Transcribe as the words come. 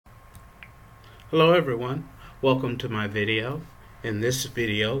Hello everyone, welcome to my video. In this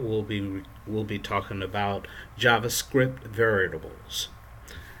video we'll be talking about JavaScript variables.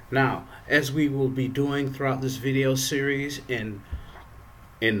 Now, as we will be doing throughout this video series, in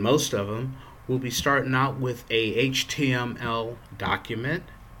most of them, we'll be starting out with a HTML document,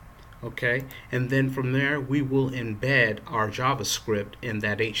 okay? And then from there we will embed our JavaScript in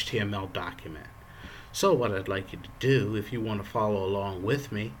that HTML document. So what I'd like you to do, if you want to follow along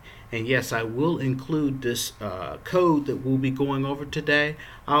with me, and yes, I will include this code that we'll be going over today.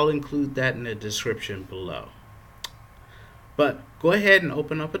 I'll include that in the description below. But go ahead and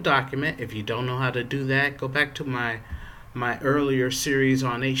open up a document. If you don't know how to do that, go back to my earlier series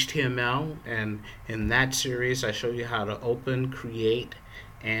on HTML, and in that series I show you how to open, create,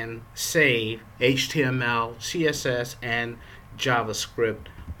 and save HTML, CSS, and JavaScript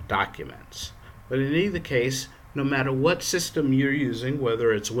documents. But in either case, no matter what system you're using,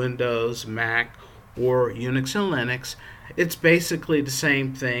 whether it's Windows, Mac, or Unix and Linux, it's basically the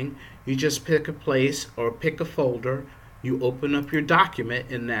same thing. You just pick a place or pick a folder, you open up your document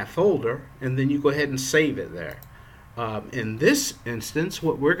in that folder, and then you go ahead and save it there. In this instance,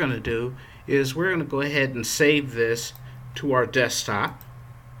 what we're going to do is we're going to go ahead and save this to our desktop,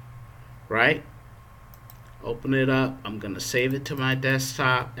 right? Open it up. I'm going to save it to my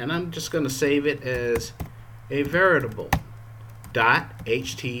desktop, and I'm just going to save it as a variable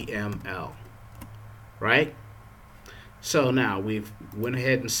 .html, right? So now we've went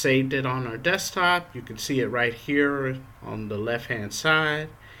ahead and saved it on our desktop. You can see it right here on the left hand side.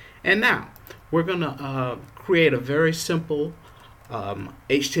 And now we're going to create a very simple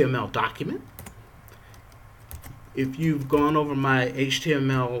HTML document. If you've gone over my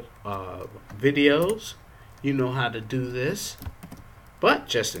HTML videos, you know how to do this, but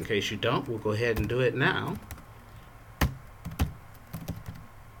just in case you don't, we'll go ahead and do it now.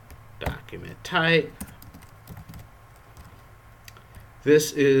 Document type.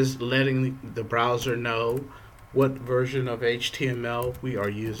 This is letting the browser know what version of HTML we are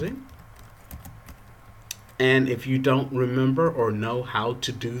using. And if you don't remember or know how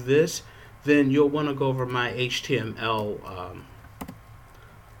to do this, then you'll want to go over my HTML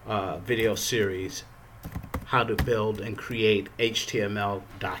video series, how to build and create HTML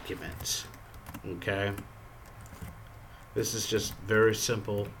documents. Okay, this is just very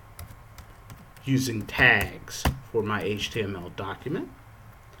simple using tags for my HTML document.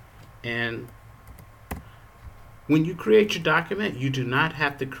 And when you create your document, you do not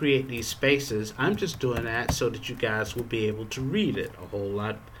have to create these spaces. I'm just doing that so that you guys will be able to read it a whole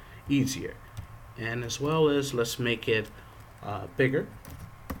lot easier. And as well as, let's make it bigger.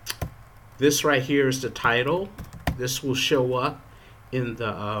 This right here is the title. This will show up in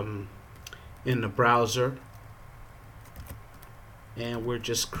the browser, and we're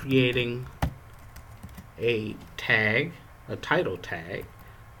just creating a tag, a title tag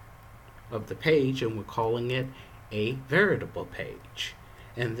of the page, and we're calling it a variable page.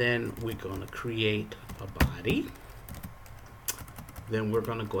 And then we're going to create a body. Then we're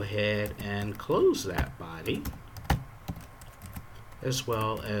going to go ahead and close that body, as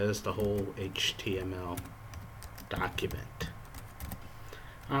well as the whole HTML document.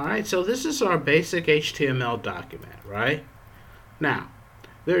 Alright, so this is our basic HTML document, right? Now,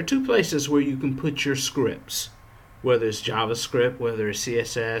 there are two places where you can put your scripts, whether it's JavaScript, whether it's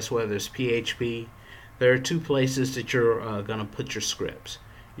CSS, whether it's PHP. There are two places that you're going to put your scripts.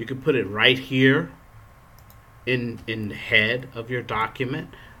 You can put it right here in the head of your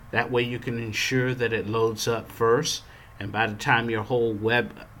document. That way you can ensure that it loads up first, and by the time your whole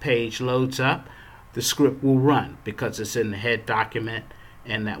web page loads up, the script will run because it's in the head document,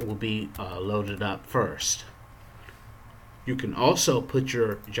 and that will be loaded up first. You can also put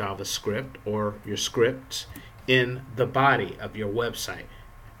your JavaScript or your scripts in the body of your website,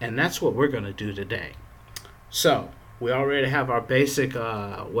 and that's what we're going to do today. So we already have our basic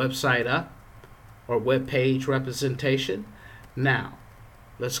website up, or web page representation. Now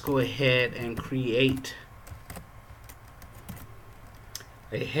let's go ahead and create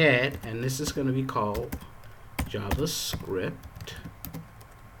a head, and this is going to be called JavaScript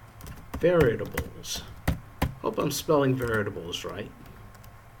variables. Hope I'm spelling variables right.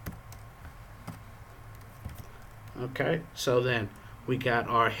 Okay, so then we got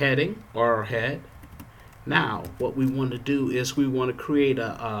our heading or our head. Now what we want to do is we want to create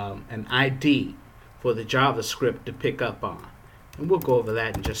an ID for the JavaScript to pick up on, and we'll go over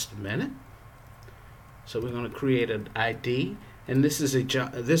that in just a minute. So we're going to create an ID, and this is an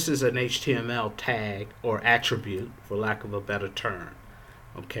HTML tag or attribute, for lack of a better term.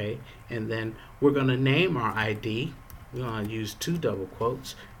 Okay, and then we're going to name our ID. We're going to use two double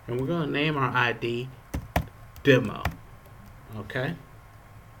quotes, and we're going to name our ID demo. Okay,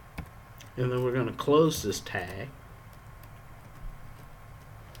 and then we're going to close this tag,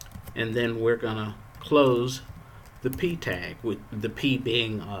 and then we're going to close the P tag, with the P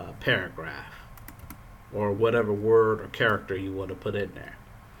being a paragraph or whatever word or character you want to put in there.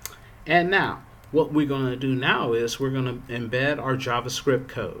 And now what we're going to do now is we're going to embed our JavaScript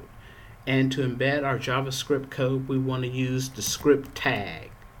code. And to embed our JavaScript code, we want to use the script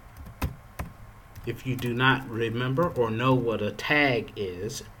tag. If you do not remember or know what a tag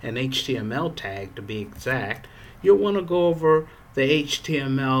is, an HTML tag to be exact, you'll want to go over the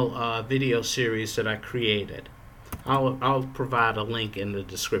HTML video series that I created. I'll provide a link in the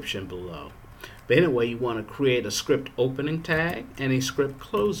description below. But anyway, you want to create a script opening tag and a script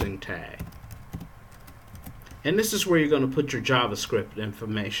closing tag. And this is where you're going to put your JavaScript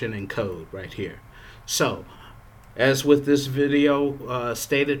information and code right here. So, as with this video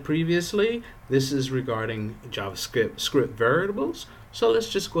stated previously, this is regarding JavaScript script variables. So let's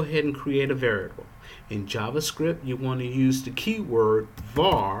just go ahead and create a variable. In JavaScript, you want to use the keyword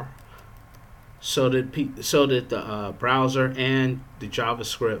var so that the browser and the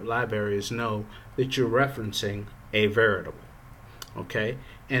JavaScript libraries know that you're referencing a variable. Okay,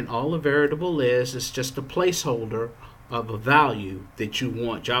 and all a variable is just a placeholder of a value that you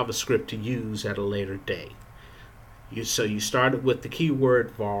want JavaScript to use at a later date. So you started with the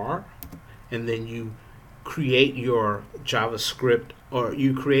keyword var, and then you create your JavaScript, or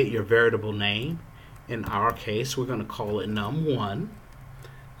you create your variable name. In our case, we're going to call it num1.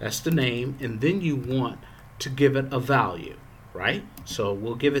 That's the name, and then you want to give it a value, right? So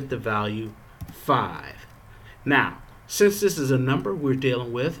we'll give it the value 5. Now, since this is a number we're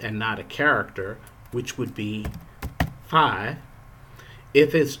dealing with and not a character, which would be 5,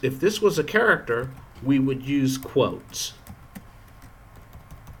 if this was a character, we would use quotes.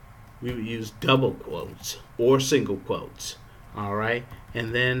 We would use double quotes or single quotes. All right,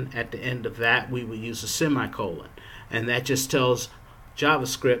 and then at the end of that, we would use a semicolon, and that just tells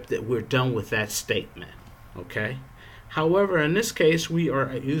JavaScript that we're done with that statement. Okay. However, in this case, we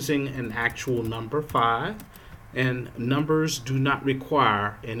are using an actual number 5. And numbers do not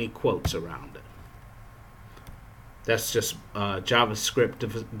require any quotes around it. That's just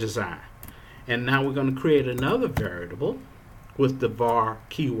JavaScript design. And now we're going to create another variable with the var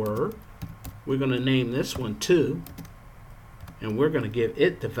keyword. We're going to name this one 2, and we're going to give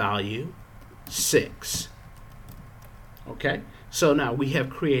it the value 6. Okay, so now we have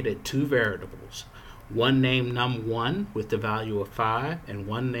created 2 variables. One named num1 with the value of 5, and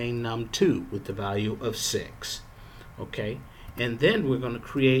one named num2 with the value of 6. Okay, and then we're going to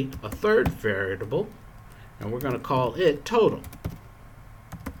create a third variable, and we're going to call it total.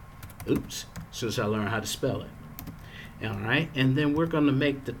 Oops, as soon as I learn how to spell it. All right, and then we're going to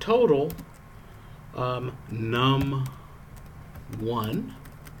make the total num1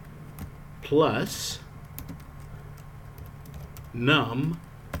 plus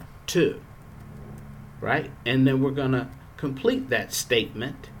num2. Right? And then we're going to complete that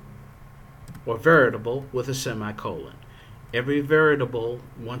statement or variable with a semicolon. Every variable,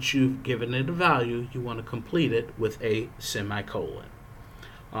 once you've given it a value, you want to complete it with a semicolon.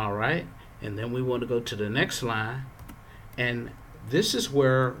 All right? And then we want to go to the next line, and this is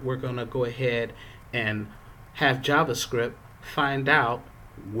where we're going to go ahead and have JavaScript find out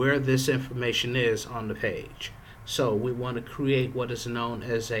where this information is on the page. So we want to create what is known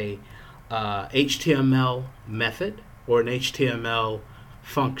as a HTML method or an HTML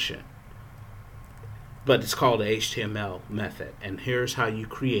function, but it's called an HTML method, and here's how you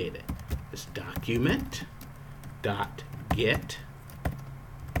create it. It's document.get,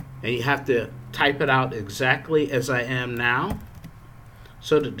 and you have to type it out exactly as I am now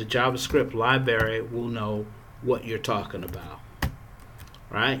so that the JavaScript library will know what you're talking about.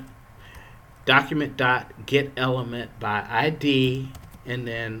 Right? Document.get element by ID, and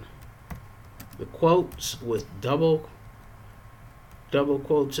then the quotes with double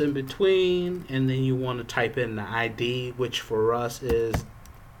quotes in between, and then you want to type in the ID, which for us is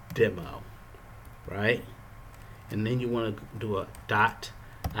demo, right? And then you want to do a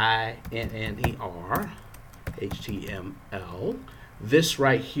 .inner HTML. This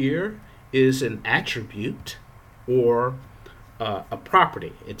right here is an attribute or a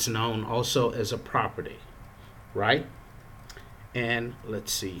property. It's known also as a property, right? And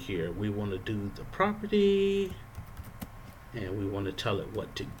let's see here, we want to do the property, and we want to tell it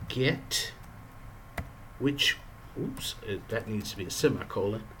what to get, which, oops, that needs to be a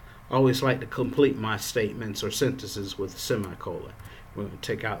semicolon. I always like to complete my statements or sentences with a semicolon. We're going to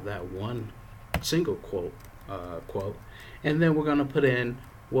take out that one single quote, and then we're going to put in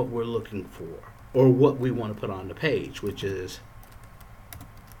what we're looking for, or what we want to put on the page, which is,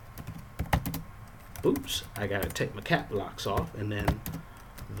 oops, I gotta take my cap locks off, and then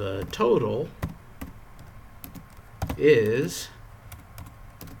the total is,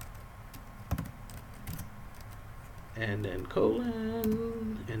 and then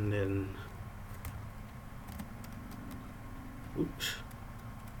colon, and then oops.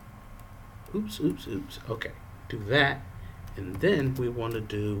 Okay, do that, and then we want to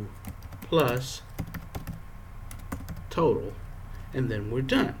do plus total, and then we're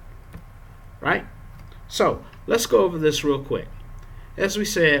done, right? So let's go over this real quick. As we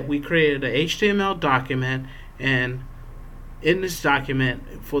said, we created an HTML document, and in this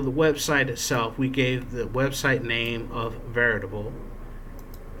document for the website itself, we gave the website name of variable.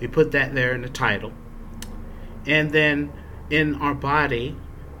 We put that there in the title, and then in our body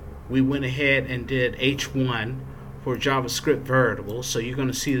we went ahead and did H1 for JavaScript variables, so you're going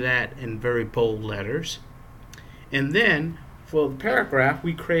to see that in very bold letters. And then for the paragraph,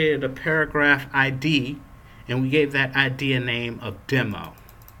 we created a paragraph ID, and we gave that ID a name of demo.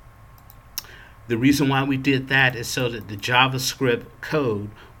 The reason why we did that is so that the JavaScript code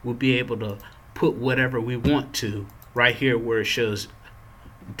will be able to put whatever we want to right here where it shows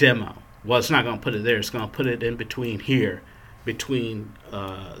demo. Well, it's not going to put it there. It's going to put it in between here, between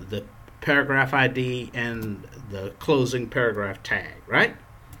the paragraph ID and the closing paragraph tag, right?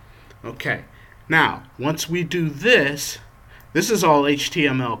 Okay. Now, once we do this, this is all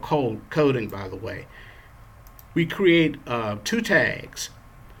HTML coding, by the way. We create 2 tags,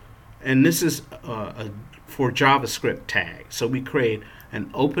 and this is for JavaScript tag. So we create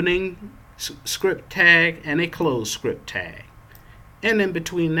an opening script tag and a close script tag. And in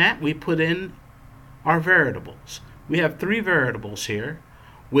between that, we put in our variables. We have 3 variables here.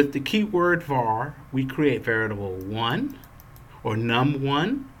 With the keyword var, we create variable 1, or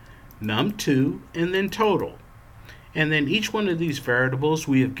num1, num2, and then total. And then each one of these variables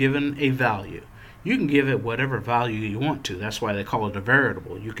we have given a value. You can give it whatever value you want to. That's why they call it a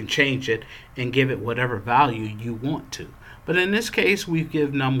variable. You can change it and give it whatever value you want to. But in this case, we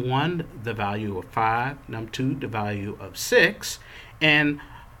give num1 the value of 5, num2 the value of 6, and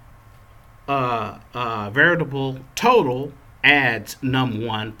variable total adds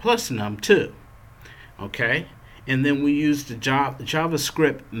num1 plus num2. Okay, and then we use the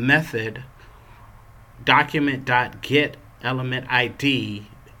JavaScript method document.getElementID,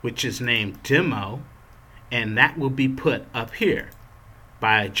 which is named demo, and that will be put up here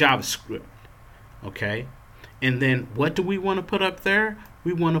by JavaScript. Okay, and then what do we want to put up there?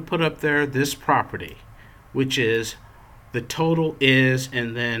 We want to put up there this property, which is the total is,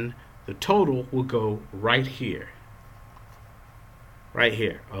 and then the total will go right here. Right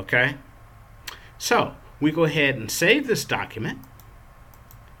here, okay? So we go ahead and save this document,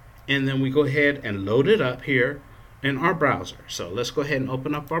 and then we go ahead and load it up here in our browser. So let's go ahead and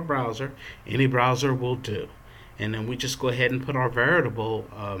open up our browser. Any browser will do. And then we just go ahead and put our variable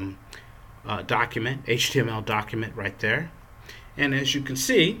document, HTML document right there. And as you can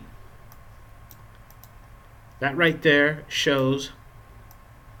see, that right there shows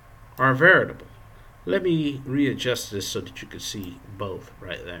our variable. Let me readjust this so that you can see both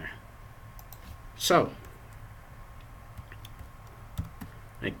right there. So,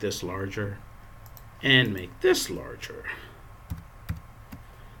 make this larger and make this larger.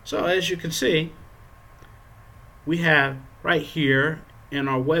 So as you can see, we have right here in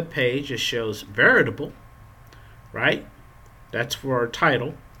our web page, it shows variable, right? That's for our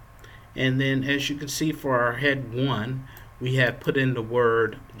title. And then as you can see for our head 1, we have put in the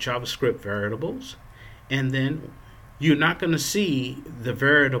word JavaScript variables. And then you're not going to see the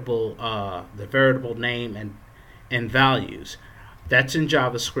variable name and values. That's in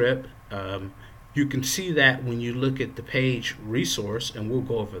JavaScript. You can see that when you look at the page resource, and we'll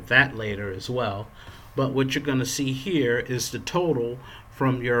go over that later as well. But what you're going to see here is the total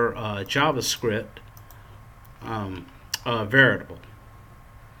from your JavaScript variable.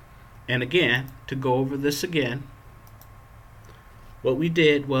 And again, to go over this again, what we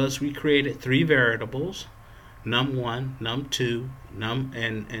did was we created 3 variables, num1, num2,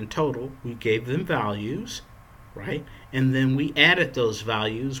 and total. We gave them values, right? And then we added those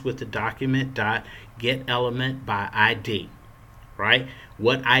values with the document.getElementById, right?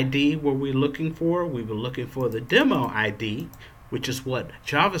 What ID were we looking for? We were looking for the demo ID, which is what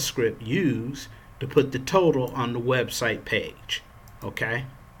JavaScript used to put the total on the website page, okay?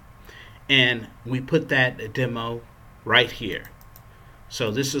 And we put that demo right here. So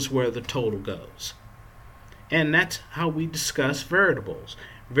this is where the total goes. And that's how we discuss variables.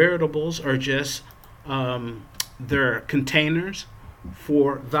 Variables are just they're containers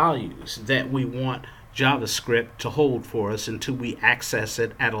for values that we want JavaScript to hold for us until we access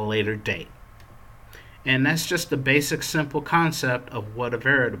it at a later date. And that's just the basic simple concept of what a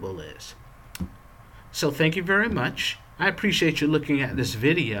variable is. So thank you very much. I appreciate you looking at this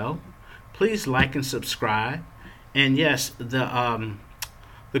video. Please like and subscribe. And yes, the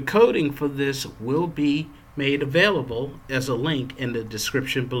coding for this will be made available as a link in the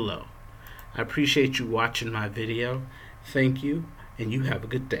description below. I appreciate you watching my video. Thank you, and you have a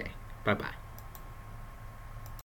good day. Bye-bye.